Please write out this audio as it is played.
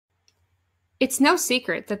It's no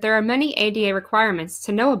secret that there are many ADA requirements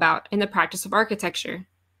to know about in the practice of architecture.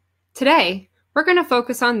 Today, we're going to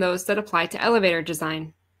focus on those that apply to elevator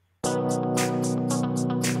design.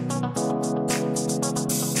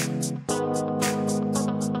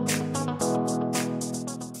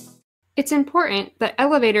 It's important that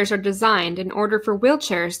elevators are designed in order for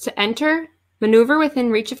wheelchairs to enter, maneuver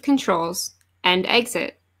within reach of controls, and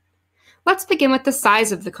exit. Let's begin with the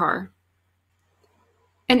size of the car.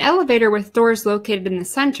 An elevator with doors located in the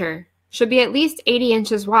center should be at least 80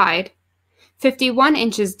 inches wide, 51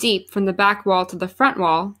 inches deep from the back wall to the front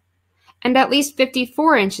wall, and at least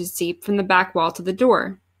 54 inches deep from the back wall to the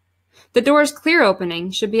door. The door's clear opening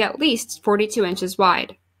should be at least 42 inches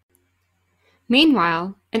wide.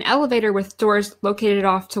 Meanwhile, an elevator with doors located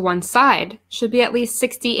off to one side should be at least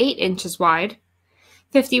 68 inches wide,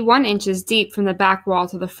 51 inches deep from the back wall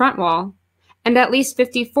to the front wall, and at least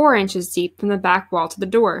 54 inches deep from the back wall to the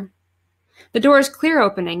door. The door's clear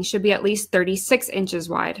opening should be at least 36 inches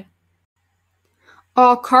wide.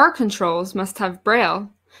 All car controls must have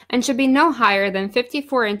braille and should be no higher than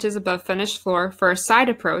 54 inches above finished floor for a side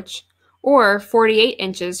approach or 48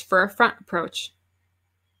 inches for a front approach.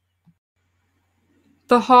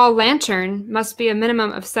 The hall lantern must be a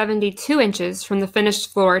minimum of 72 inches from the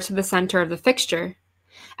finished floor to the center of the fixture,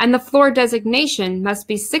 and the floor designation must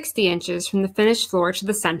be 60 inches from the finished floor to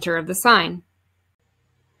the center of the sign.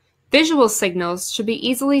 Visual signals should be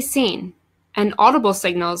easily seen, and audible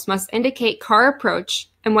signals must indicate car approach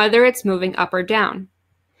and whether it's moving up or down.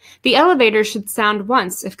 The elevator should sound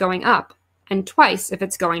once if going up, and twice if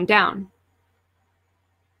it's going down.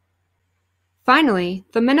 Finally,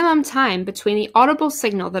 the minimum time between the audible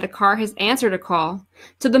signal that a car has answered a call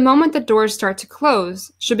to the moment the doors start to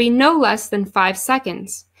close should be no less than 5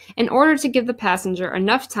 seconds in order to give the passenger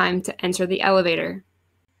enough time to enter the elevator.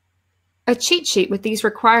 A cheat sheet with these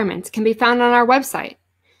requirements can be found on our website.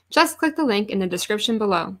 Just click the link in the description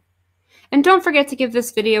below. And don't forget to give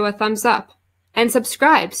this video a thumbs up and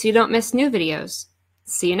subscribe so you don't miss new videos.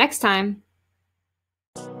 See you next time!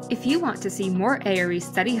 If you want to see more ARE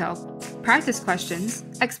study help, practice questions,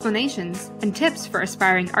 explanations, and tips for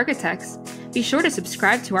aspiring architects, be sure to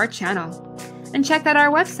subscribe to our channel. And check out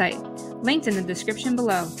our website, linked in the description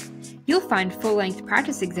below. You'll find full-length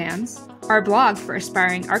practice exams, our blog for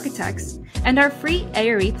aspiring architects, and our free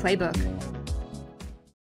ARE playbook.